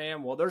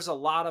Instagram. Well, there's a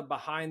lot of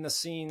behind the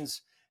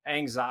scenes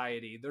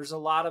anxiety. There's a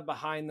lot of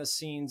behind the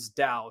scenes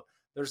doubt.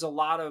 There's a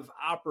lot of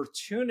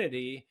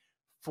opportunity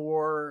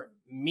for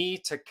me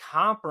to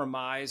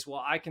compromise.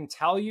 Well, I can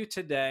tell you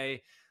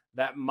today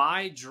that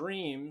my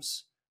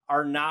dreams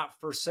are not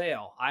for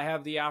sale. I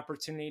have the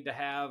opportunity to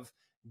have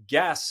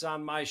guests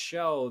on my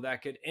show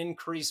that could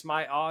increase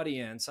my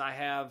audience. I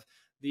have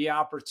the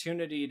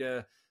opportunity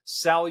to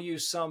sell you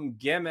some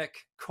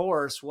gimmick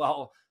course.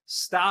 Well,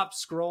 stop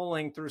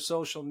scrolling through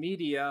social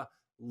media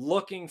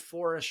looking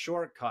for a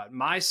shortcut.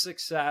 My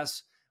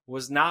success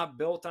was not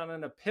built on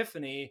an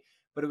epiphany,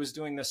 but it was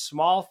doing the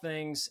small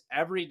things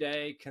every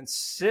day,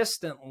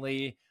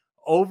 consistently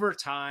over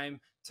time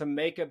to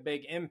make a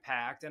big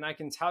impact. And I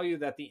can tell you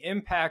that the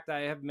impact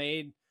I have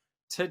made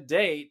to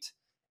date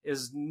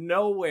is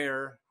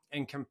nowhere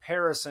in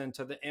comparison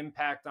to the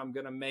impact I'm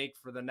going to make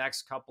for the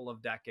next couple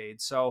of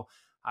decades. So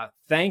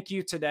thank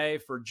you today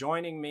for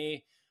joining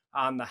me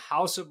on the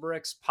House of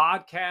Bricks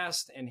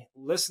podcast and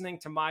listening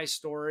to my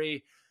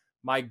story.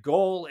 My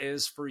goal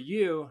is for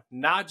you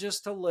not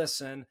just to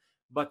listen,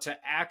 but to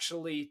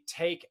actually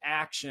take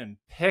action.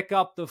 Pick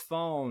up the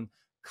phone,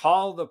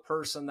 call the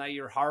person that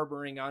you're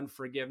harboring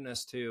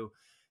unforgiveness to,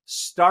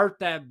 start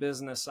that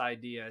business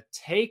idea,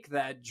 take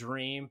that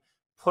dream,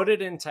 put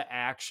it into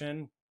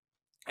action,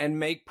 and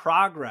make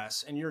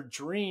progress. And your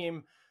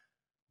dream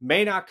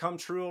may not come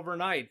true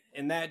overnight,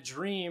 and that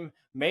dream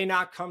may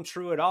not come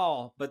true at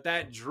all, but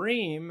that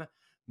dream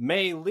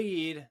may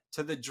lead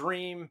to the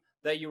dream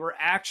that you were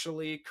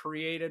actually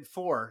created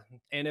for.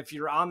 And if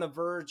you're on the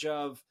verge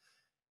of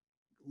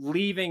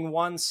leaving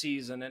one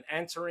season and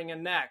entering a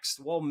next.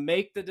 Well,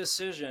 make the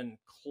decision,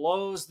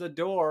 close the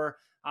door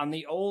on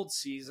the old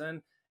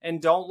season,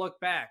 and don't look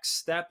back.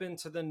 Step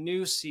into the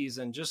new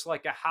season. Just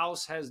like a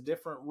house has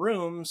different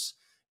rooms,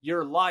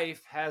 your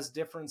life has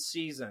different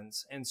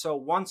seasons. And so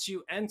once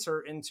you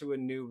enter into a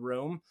new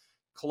room,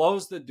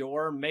 close the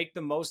door, make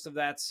the most of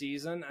that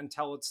season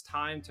until it's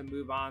time to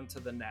move on to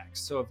the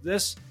next. So if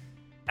this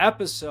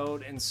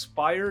episode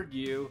inspired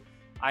you,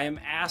 I am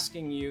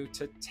asking you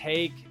to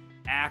take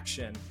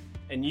action,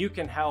 and you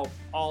can help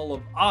all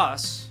of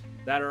us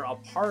that are a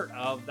part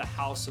of the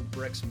House of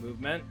Bricks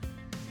movement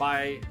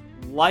by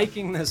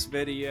liking this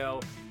video,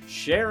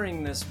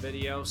 sharing this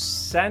video,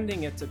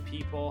 sending it to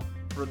people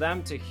for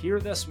them to hear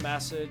this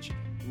message.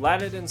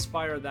 Let it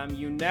inspire them.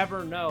 You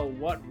never know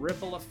what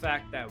ripple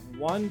effect that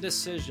one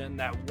decision,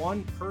 that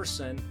one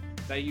person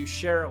that you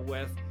share it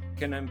with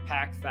can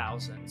impact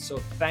thousands. So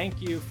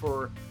thank you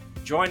for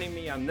joining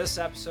me on this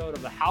episode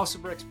of the House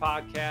of Bricks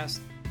podcast,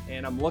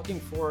 and I'm looking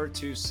forward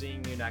to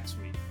seeing you next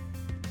week.